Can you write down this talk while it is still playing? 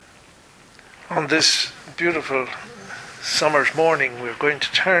On this beautiful summer's morning, we're going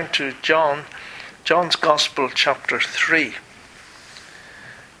to turn to John's Gospel, chapter 3.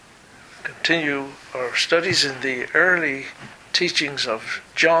 Continue our studies in the early teachings of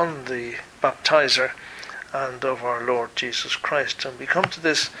John the Baptizer and of our Lord Jesus Christ. And we come to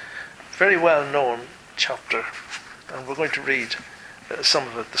this very well-known chapter, and we're going to read some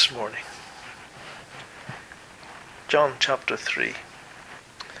of it this morning. John chapter 3.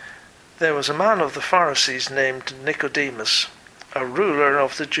 There was a man of the Pharisees named Nicodemus, a ruler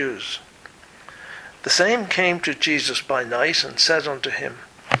of the Jews. The same came to Jesus by night and said unto him,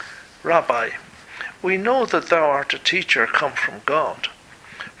 Rabbi, we know that thou art a teacher come from God,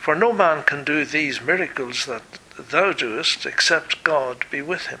 for no man can do these miracles that thou doest, except God be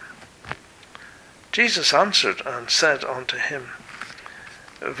with him. Jesus answered and said unto him,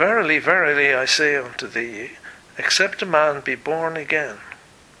 Verily, verily, I say unto thee, except a man be born again,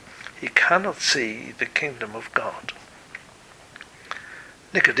 he cannot see the kingdom of God.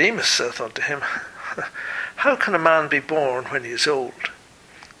 Nicodemus saith unto him, How can a man be born when he is old?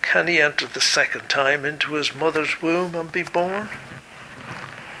 Can he enter the second time into his mother's womb and be born?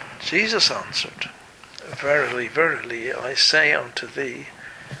 Jesus answered, Verily, verily, I say unto thee,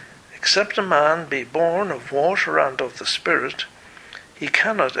 except a man be born of water and of the Spirit, he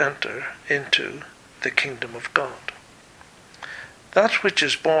cannot enter into the kingdom of God. That which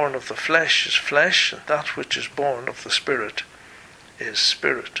is born of the flesh is flesh, and that which is born of the Spirit is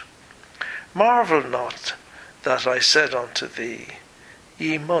spirit. Marvel not that I said unto thee,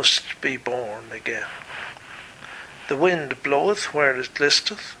 Ye must be born again. The wind bloweth where it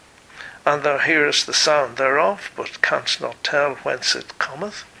listeth, and thou hearest the sound thereof, but canst not tell whence it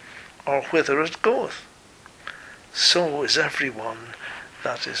cometh, or whither it goeth. So is every one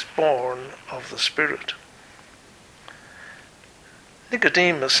that is born of the Spirit.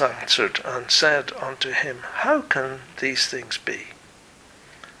 Nicodemus answered and said unto him, How can these things be?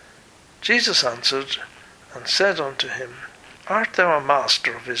 Jesus answered and said unto him, Art thou a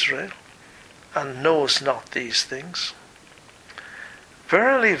master of Israel, and knowest not these things?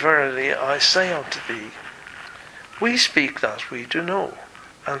 Verily, verily, I say unto thee, we speak that we do know,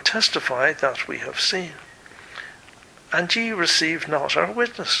 and testify that we have seen, and ye receive not our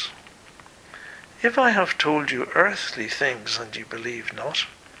witness. If I have told you earthly things, and ye believe not,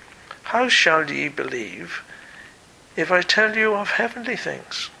 how shall ye believe if I tell you of heavenly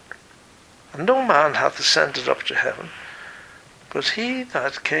things? And no man hath ascended up to heaven, but he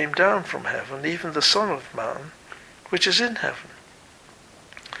that came down from heaven, even the Son of Man, which is in heaven.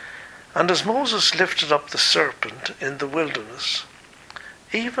 And as Moses lifted up the serpent in the wilderness,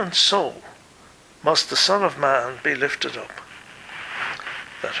 even so must the Son of Man be lifted up,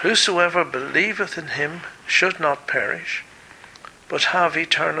 that whosoever believeth in him should not perish, but have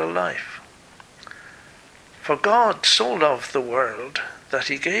eternal life. For God so loved the world, that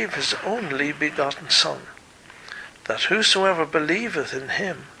he gave his only begotten Son, that whosoever believeth in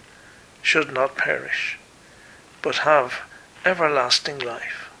him should not perish, but have everlasting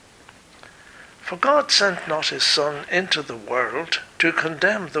life. For God sent not his Son into the world to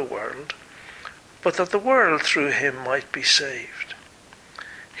condemn the world, but that the world through him might be saved.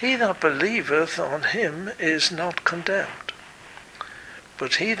 He that believeth on him is not condemned,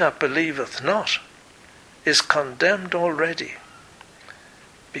 but he that believeth not is condemned already,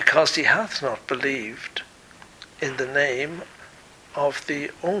 because he hath not believed in the name of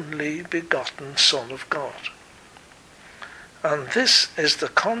the only begotten Son of God. And this is the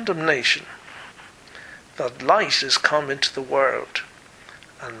condemnation, that light is come into the world,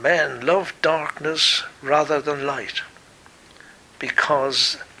 and men love darkness rather than light,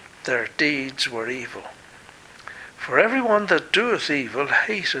 because their deeds were evil. For everyone that doeth evil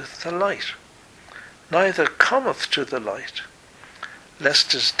hateth the light, neither cometh to the light,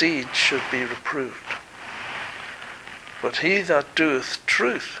 lest his deeds should be reproved. But he that doeth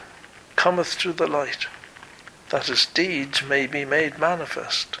truth cometh to the light, that his deeds may be made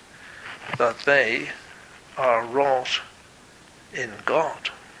manifest, that they are wrought in God.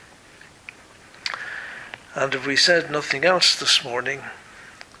 And if we said nothing else this morning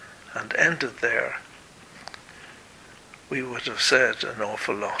and ended there, we would have said an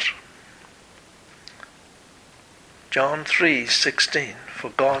awful lot. John 3:16,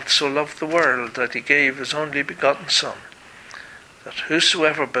 For God so loved the world that he gave his only begotten Son, that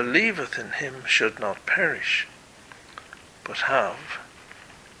whosoever believeth in him should not perish, but have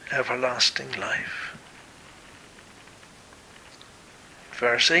everlasting life.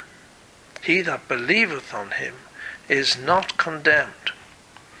 Verse 8, He that believeth on him is not condemned,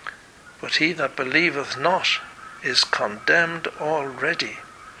 but he that believeth not is condemned already,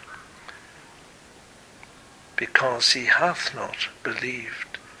 because he hath not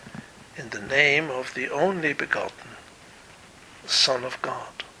believed in the name of the only begotten Son of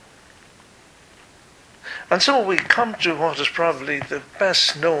God. And so we come to what is probably the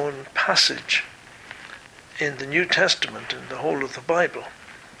best known passage in the New Testament, in the whole of the Bible.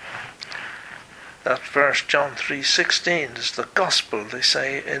 That verse, John 3:16, is the gospel, they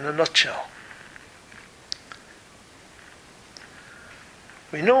say, in a nutshell.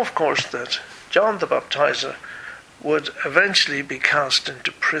 We know, of course, that John the Baptizer would eventually be cast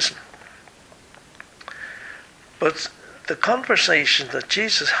into prison. But the conversation that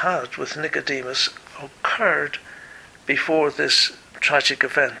Jesus had with Nicodemus occurred before this tragic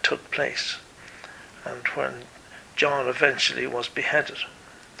event took place, and when John eventually was beheaded.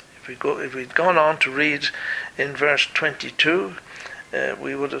 If we'd gone on to read in verse 22,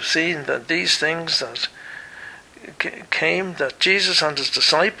 we would have seen that these things that came, that Jesus and his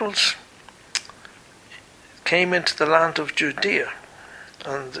disciples came into the land of Judea,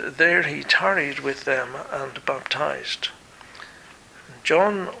 and there he tarried with them and baptized.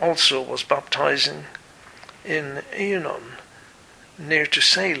 John also was baptizing in Aenon, near to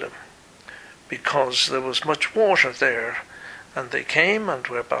Salem, because there was much water there, and they came and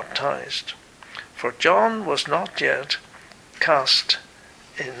were baptized. For John was not yet cast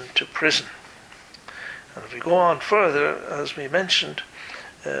into prison. And if we go on further, as we mentioned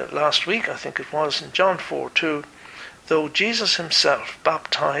last week, I think it was, in John 4:2, though Jesus himself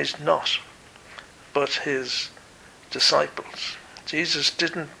baptized not, but his disciples. Jesus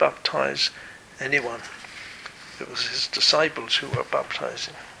didn't baptize anyone. It was his disciples who were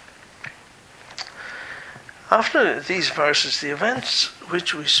baptizing. After these verses, the events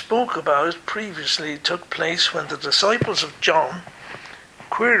which we spoke about previously took place when the disciples of John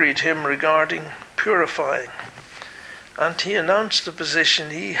queried him regarding purifying, and he announced the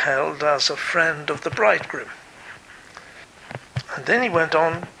position he held as a friend of the bridegroom. And then he went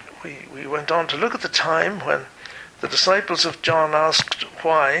on, we went on to look at the time when the disciples of John asked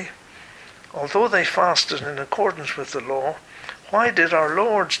why, although they fasted in accordance with the law, why did our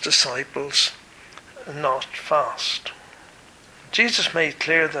Lord's disciples not fast? Jesus made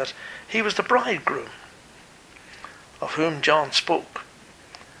clear that he was the bridegroom of whom John spoke,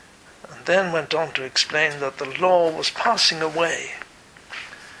 and then went on to explain that the law was passing away,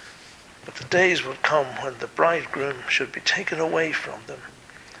 but the days would come when the bridegroom should be taken away from them,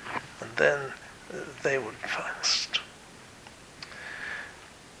 and then they would fast.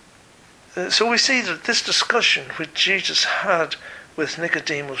 So we see that this discussion which Jesus had with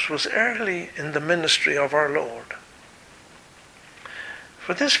Nicodemus was early in the ministry of our Lord.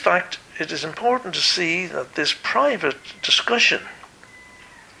 For this fact, it is important to see that this private discussion,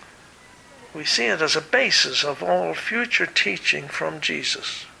 we see it as a basis of all future teaching from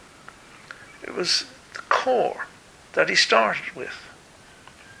Jesus. It was the core that he started with.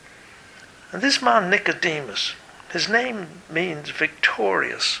 And this man Nicodemus, his name means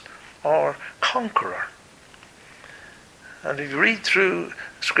victorious or conqueror. And if you read through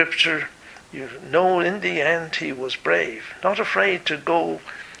Scripture, you know in the end he was brave, not afraid to go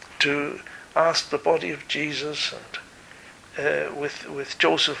to ask the body of Jesus and with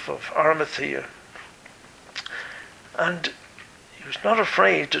Joseph of Arimathea. And he was not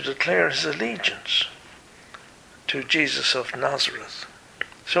afraid to declare his allegiance to Jesus of Nazareth.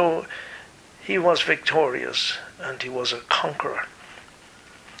 So he was victorious and he was a conqueror.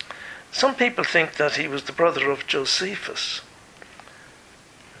 Some people think that he was the brother of Josephus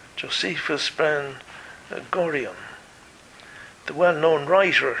ben Gurion, the well-known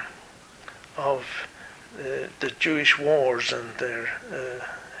writer of the Jewish wars and their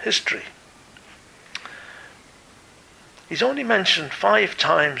history. He's only mentioned 5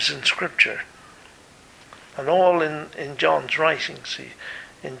 times in Scripture, and all in John's writings.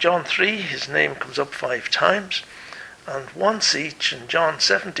 In John 3, his name comes up 5 times, and once each in John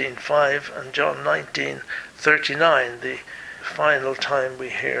 17:5 and John 19:39, the final time we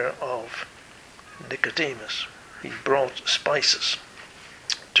hear of Nicodemus. He brought spices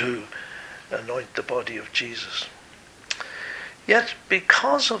to anoint the body of Jesus. Yet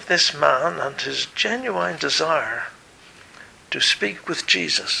because of this man and his genuine desire to speak with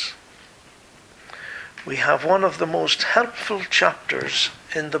Jesus, we have one of the most helpful chapters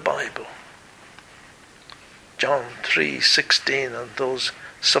in the Bible. John 3:16 and those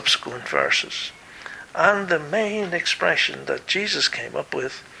subsequent verses. And the main expression that Jesus came up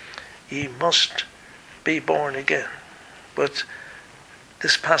with, ye must be born again. But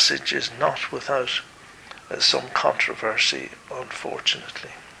this passage is not without some controversy,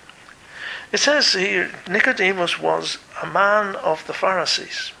 unfortunately. It says here, Nicodemus was a man of the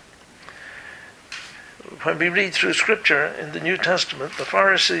Pharisees. when we read through Scripture in the New Testament, the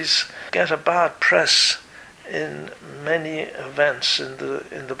Pharisees get a bad press in many events in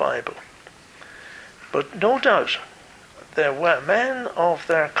the Bible. But no doubt there were men of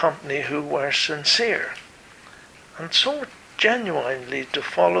their company who were sincere and so genuinely to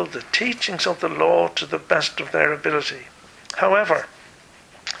follow the teachings of the law to the best of their ability. However,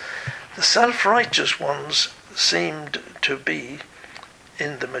 the self-righteous ones seemed to be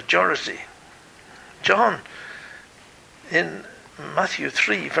in the majority. John, in Matthew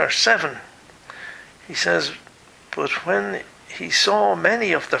 3, verse 7, he says, "But when he saw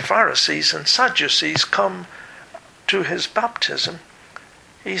many of the Pharisees and Sadducees come to his baptism,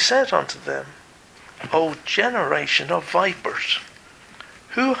 he said unto them, O generation of vipers,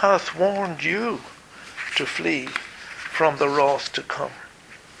 who hath warned you to flee from the wrath to come?"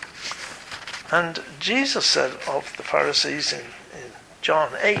 And Jesus said of the Pharisees in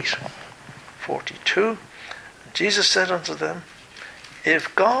John 8:42, Jesus said unto them,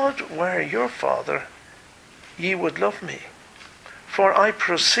 If God were your Father, ye would love me, for I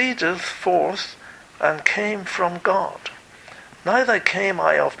proceeded forth and came from God. Neither came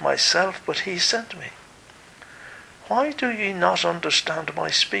I of myself, but he sent me. Why do ye not understand my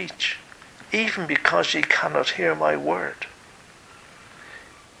speech, even because ye cannot hear my word?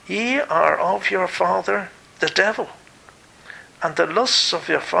 Ye are of your father the devil, and the lusts of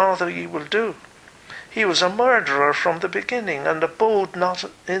your father ye will do. He was a murderer from the beginning, and abode not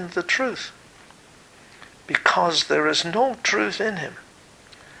in the truth, because there is no truth in him.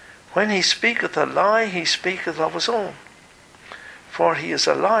 When he speaketh a lie, he speaketh of his own, for he is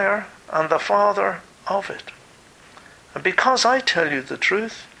a liar and the father of it. And because I tell you the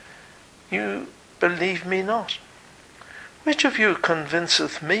truth, you believe me not. Which of you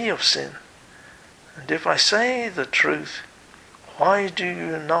convinceth me of sin? And if I say the truth, why do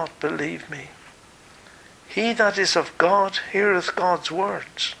you not believe me? He that is of God heareth God's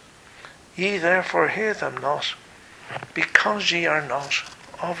words. Ye therefore hear them not, because ye are not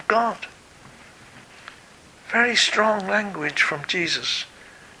of God. Very strong language from Jesus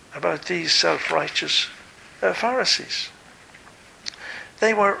about these self-righteous Pharisees.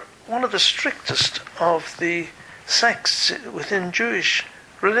 They were one of the strictest of the sects within Jewish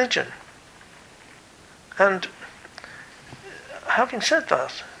religion. And having said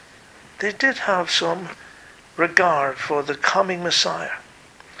that, they did have some regard for the coming Messiah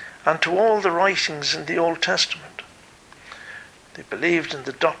and to all the writings in the Old Testament. They believed in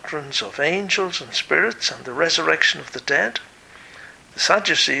the doctrines of angels and spirits and the resurrection of the dead. The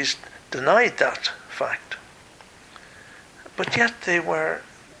Sadducees denied that fact. But yet they were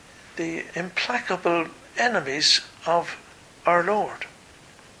the implacable enemies of our Lord.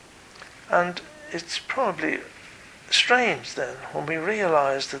 And it's probably strange then when we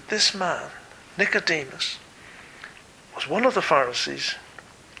realize that this man, Nicodemus, was one of the Pharisees,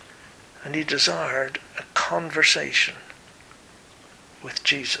 and he desired a conversation with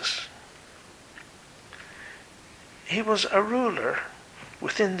Jesus. He was a ruler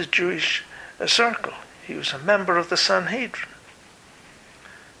within the Jewish circle. He was a member of the Sanhedrin.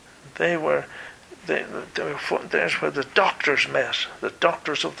 There's where the doctors met, the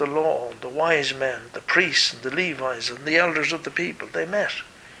doctors of the law, the wise men, the priests and the Levites and the elders of the people. They met.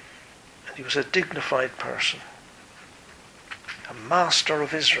 And he was a dignified person, a master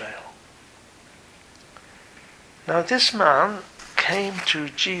of Israel. Now this man came to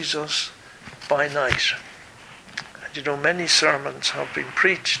Jesus by night. And you know, many sermons have been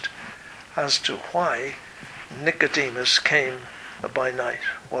preached as to why Nicodemus came by night.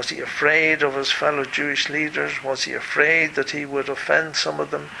 Was he afraid of his fellow Jewish leaders? Was he afraid that he would offend some of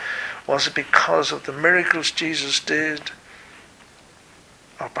them? Was it because of the miracles Jesus did?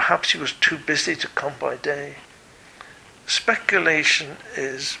 Or perhaps he was too busy to come by day? Speculation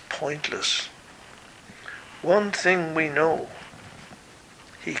is pointless. One thing we know: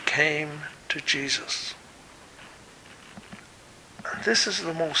 he came to Jesus. And this is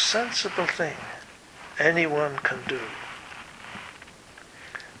the most sensible thing anyone can do.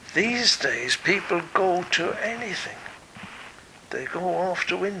 These days people go to anything. They go off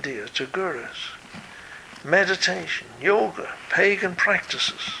to India, to gurus. Meditation, yoga, pagan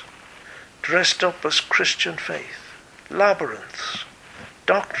practices, dressed up as Christian faith, labyrinths,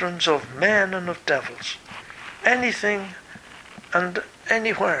 doctrines of men and of devils, anything and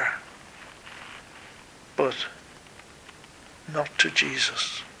anywhere, but not to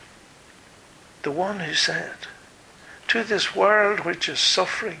Jesus, the one who said, to this world which is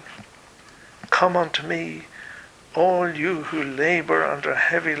suffering, come unto me, all you who labour and are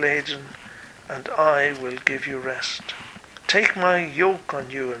heavy laden, and I will give you rest. Take my yoke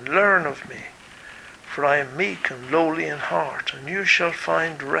on you and learn of me, For I am meek and lowly in heart, and you shall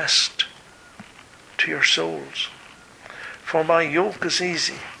find rest to your souls. For my yoke is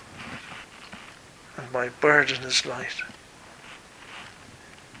easy, and my burden is light.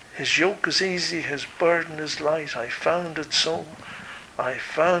 His yoke is easy, his burden is light. I found it so. I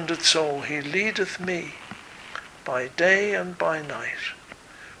found it so. He leadeth me by day and by night,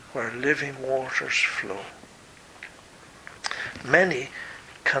 where living waters flow. Many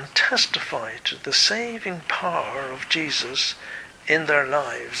can testify to the saving power of Jesus in their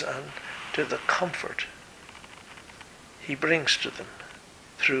lives and to the comfort he brings to them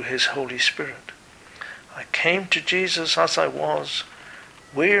through his Holy Spirit. I came to Jesus as I was,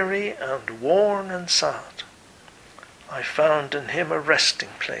 weary and worn and sad. I found in him a resting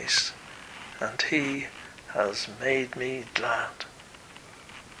place, and he has made me glad.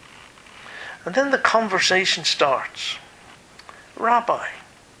 And then the conversation starts. Rabbi,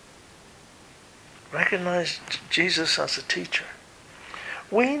 recognize Jesus as a teacher.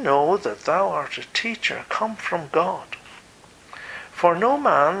 We know that thou art a teacher come from God. For no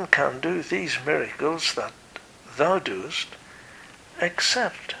man can do these miracles that thou doest,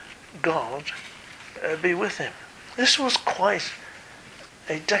 except God be with him. This was quite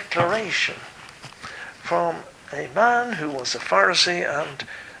a declaration from a man who was a Pharisee, and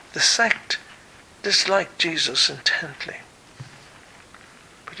the sect disliked Jesus intently.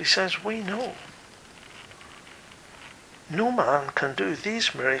 But he says, we know. No man can do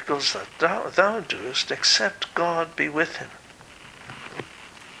these miracles that thou doest, except God be with him.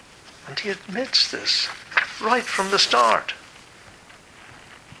 And he admits this right from the start.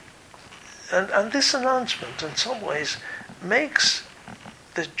 And this announcement, in some ways, makes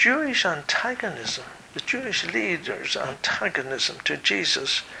the Jewish antagonism, the Jewish leaders' antagonism to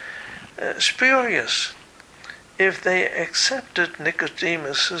Jesus, spurious if they accepted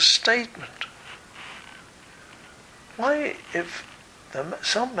Nicodemus' statement. Why, if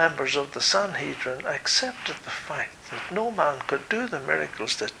some members of the Sanhedrin accepted the fact that no man could do the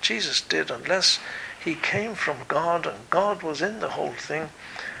miracles that Jesus did unless he came from God and God was in the whole thing,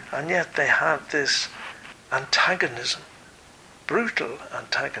 and yet they had this antagonism, brutal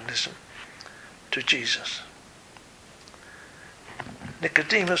antagonism to Jesus.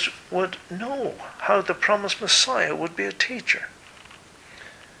 Nicodemus would know how the promised Messiah would be a teacher.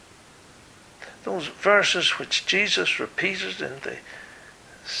 Those verses which Jesus repeated in the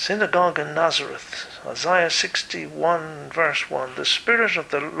synagogue in Nazareth, Isaiah 61 verse 1, the Spirit of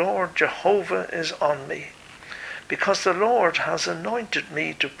the Lord Jehovah is on me, because the Lord has anointed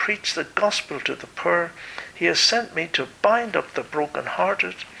me to preach the gospel to the poor. He has sent me to bind up the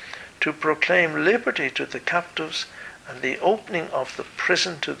brokenhearted, to proclaim liberty to the captives, and the opening of the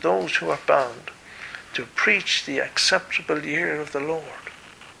prison to those who are bound, to preach the acceptable year of the Lord.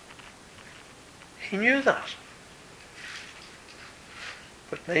 He knew that.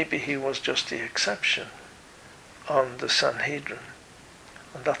 But maybe he was just the exception on the Sanhedrin.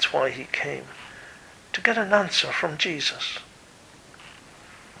 And that's why he came, to get an answer from Jesus.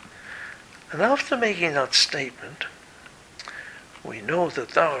 And after making that statement, we know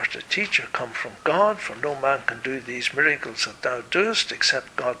that thou art a teacher come from God, for no man can do these miracles that thou doest,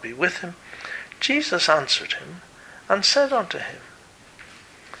 except God be with him. Jesus answered him and said unto him,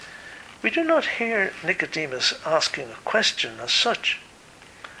 we do not hear Nicodemus asking a question as such,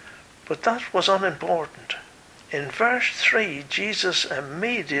 but that was unimportant. In verse 3, Jesus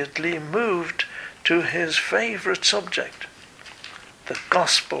immediately moved to his favourite subject, the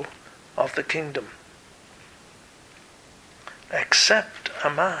gospel of the kingdom. Except a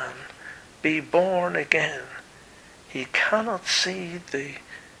man be born again, he cannot see the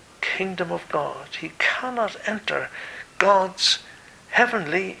kingdom of God. He cannot enter God's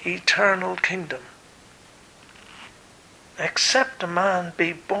heavenly eternal kingdom. Except a man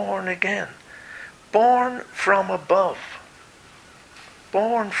be born again, born from above.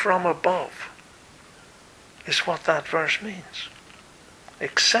 Born from above is what that verse means.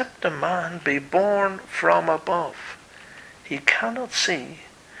 Except a man be born from above, he cannot see,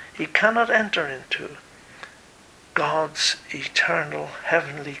 he cannot enter into God's eternal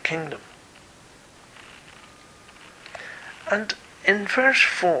heavenly kingdom. And in verse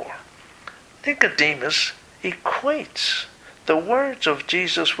 4, Nicodemus equates the words of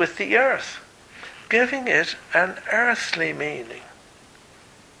Jesus with the earth, giving it an earthly meaning.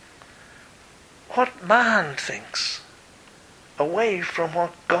 What man thinks, away from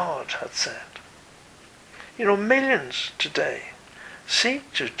what God had said. Millions today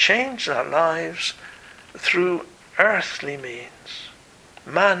seek to change their lives through earthly means,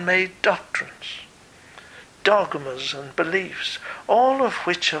 man-made doctrines, dogmas and beliefs, all of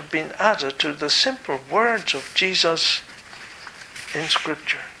which have been added to the simple words of Jesus in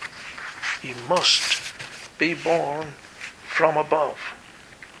Scripture. You must be born from above.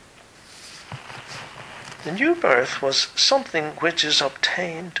 The new birth was something which is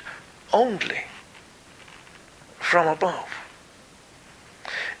obtained only from above.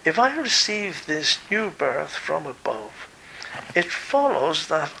 If I receive this new birth from above, it follows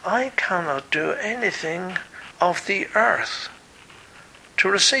that I cannot do anything of the earth to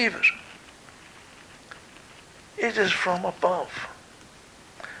receive it. It is from above.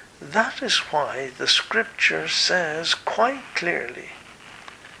 That is why the Scripture says quite clearly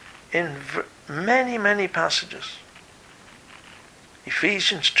in many, many passages,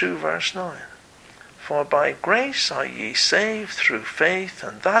 Ephesians 2 verse 9, "For by grace are ye saved through faith,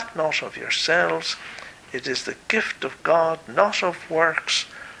 and that not of yourselves. It is the gift of God, not of works,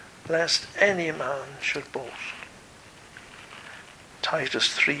 lest any man should boast."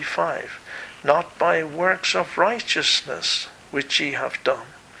 Titus 3:5, "Not by works of righteousness which ye have done,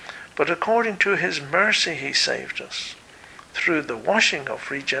 but according to his mercy he saved us, through the washing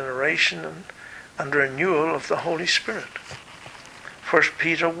of regeneration and renewal of the Holy Spirit." 1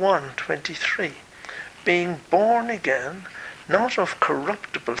 Peter 1:23, "Being born again, not of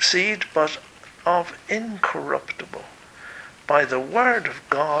corruptible seed, but of incorruptible, by the word of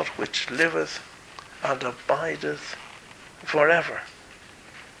God which liveth and abideth forever."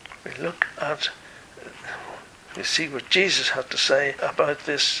 We see what Jesus had to say about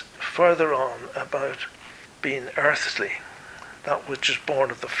this further on, about being earthly. That which is born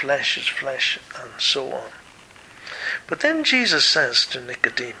of the flesh is flesh, and so on. But then Jesus says to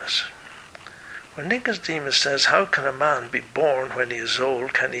Nicodemus, when Nicodemus says, "How can a man be born when he is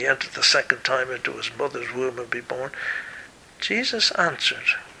old? Can he enter the second time into his mother's womb and be born?" Jesus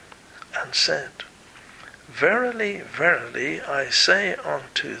answered and said, "Verily, verily, I say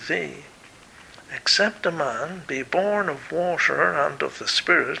unto thee, except a man be born of water and of the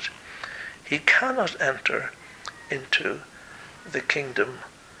Spirit, he cannot enter into the kingdom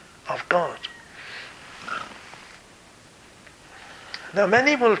of God." Now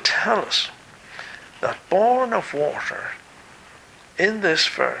many will tell us that born of water in this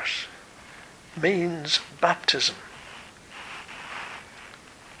verse means baptism.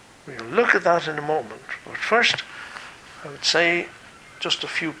 We'll look at that in a moment, but first I would say just a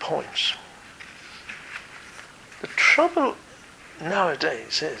few points. The trouble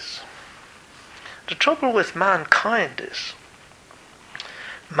nowadays is, the trouble with mankind is,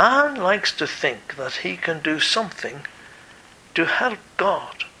 man likes to think that he can do something to help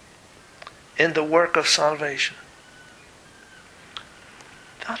God in the work of salvation.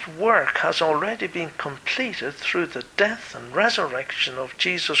 That work has already been completed through the death and resurrection of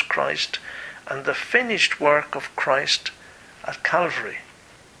Jesus Christ and the finished work of Christ at Calvary.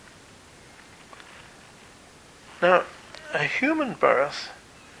 Now, a human birth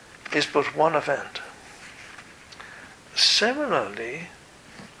is but one event. Similarly,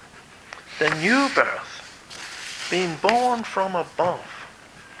 the new birth, being born from above,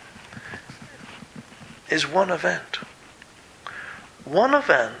 is one event. One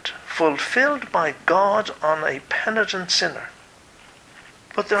event fulfilled by God on a penitent sinner.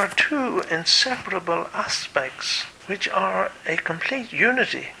 But there are two inseparable aspects which are a complete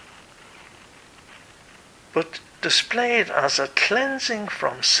unity, but displayed as a cleansing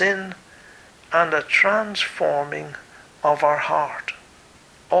from sin and a transforming of our heart,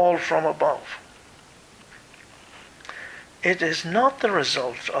 all from above. It is not the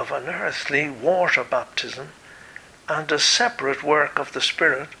result of an earthly water baptism and a separate work of the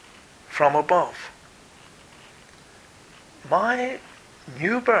Spirit from above. My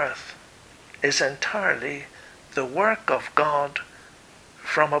new birth is entirely the work of God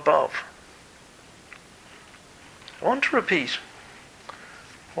from above. I want to repeat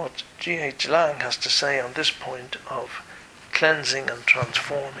what G.H. Lang has to say on this point of cleansing and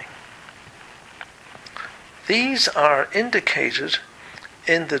transforming. These are indicated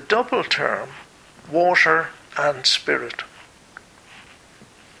in the double term water and Spirit.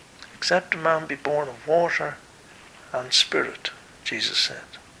 Except a man be born of water and Spirit, Jesus said.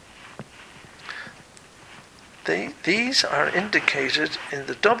 These are indicated in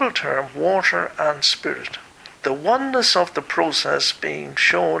the double term water and Spirit. The oneness of the process being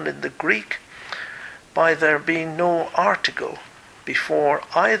shown in the Greek by there being no article before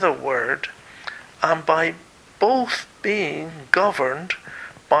either word, and by both being governed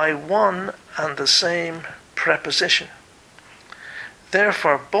by one and the same preposition.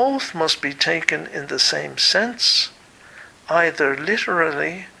 Therefore, both must be taken in the same sense, either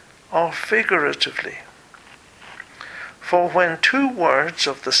literally or figuratively. For when two words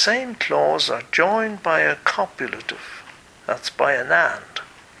of the same clause are joined by a copulative, that's by an and,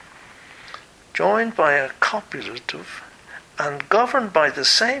 joined by a copulative and governed by the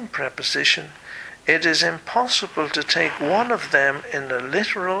same preposition, it is impossible to take one of them in a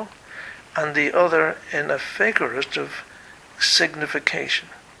literal and the other in a figurative signification.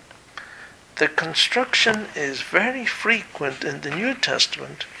 The construction is very frequent in the New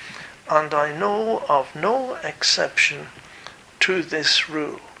Testament, and I know of no exception to this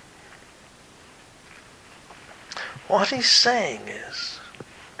rule. What he's saying is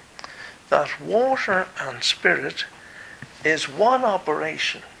that water and spirit is one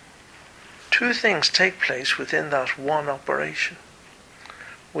operation. Two things take place within that one operation.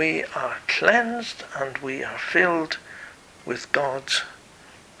 We are cleansed and we are filled with God's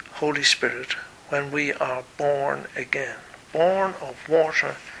Holy Spirit when we are born again, born of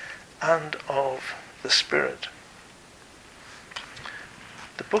water and of the Spirit.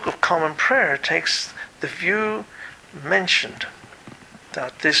 The Book of Common Prayer takes the view mentioned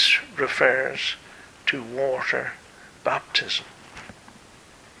that this refers to water baptism.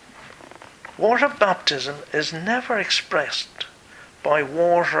 Water baptism is never expressed by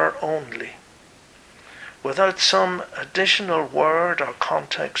water only, without some additional word or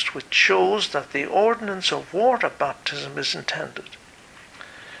context which shows that the ordinance of water baptism is intended.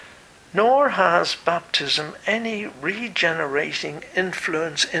 Nor has baptism any regenerating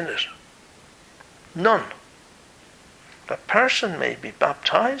influence in it. None. A person may be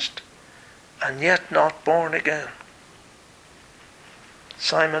baptized and yet not born again.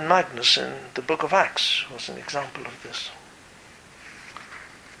 Simon Magus in the book of Acts was an example of this.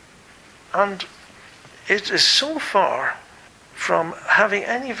 And it is so far from having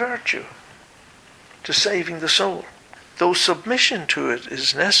any virtue to saving the soul, though submission to it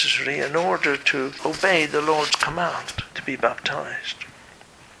is necessary in order to obey the Lord's command to be baptized.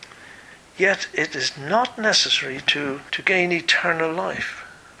 Yet it is not necessary to gain eternal life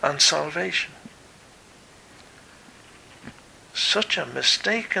and salvation. Such a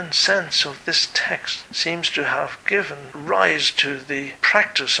mistaken sense of this text seems to have given rise to the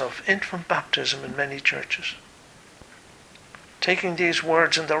practice of infant baptism in many churches. Taking these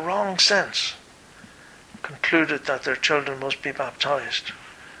words in the wrong sense, concluded that their children must be baptized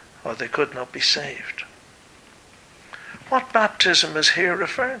or they could not be saved. What baptism is here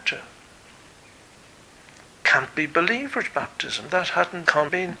referred to? Can't be believers' baptism. That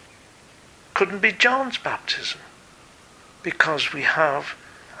couldn't be John's baptism, because we have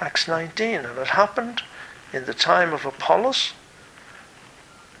Acts 19, and it happened in the time of Apollos.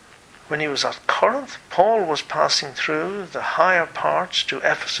 When he was at Corinth, Paul was passing through the higher parts to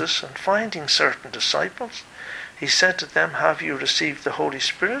Ephesus, and finding certain disciples, he said to them, "Have you received the Holy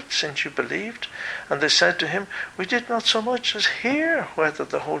Spirit since you believed?" And they said to him, "We did not so much as hear whether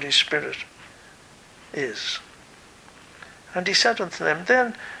the Holy Spirit is." And he said unto them,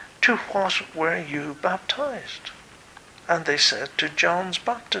 "Then to what were you baptized?" And they said, "To John's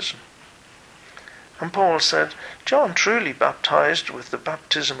baptism." And Paul said, "John truly baptized with the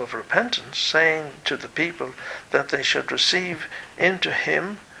baptism of repentance, saying to the people that they should receive into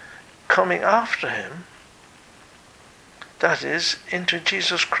him coming after him, that is, into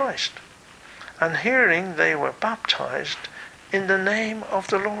Jesus Christ. And hearing they were baptized in the name of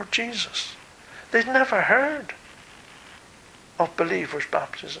the Lord Jesus." They'd never heard of believers'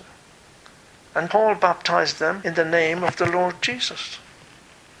 baptism. And Paul baptized them in the name of the Lord Jesus.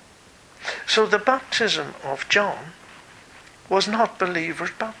 So the baptism of John was not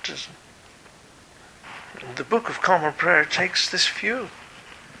believers' baptism. And the Book of Common Prayer takes this view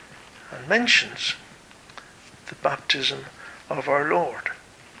and mentions the baptism of our Lord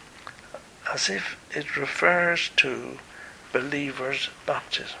as if it refers to believers'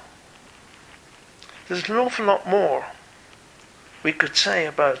 baptism. There's an awful lot more we could say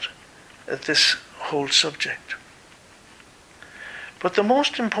about this whole subject. But the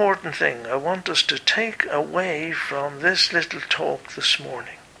most important thing I want us to take away from this little talk this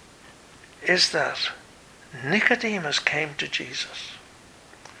morning is that Nicodemus came to Jesus.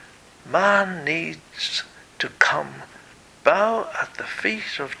 Man needs to come, bow at the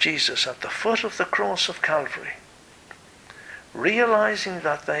feet of Jesus, at the foot of the cross of Calvary, realizing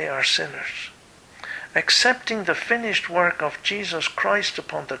that they are sinners, accepting the finished work of Jesus Christ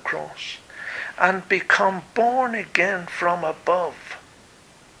upon the cross, and become born again from above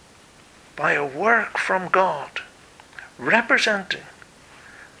by a work from God, representing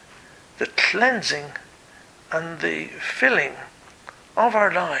the cleansing and the filling of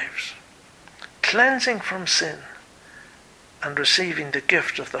our lives, cleansing from sin and receiving the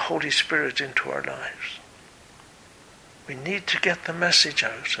gift of the Holy Spirit into our lives. We need to get the message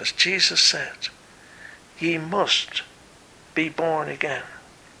out, as Jesus said, ye must be born again.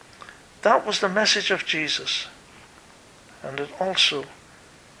 That was the message of Jesus, and it also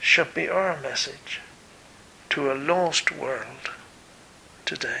should be our message to a lost world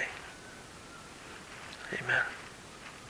today. Amen.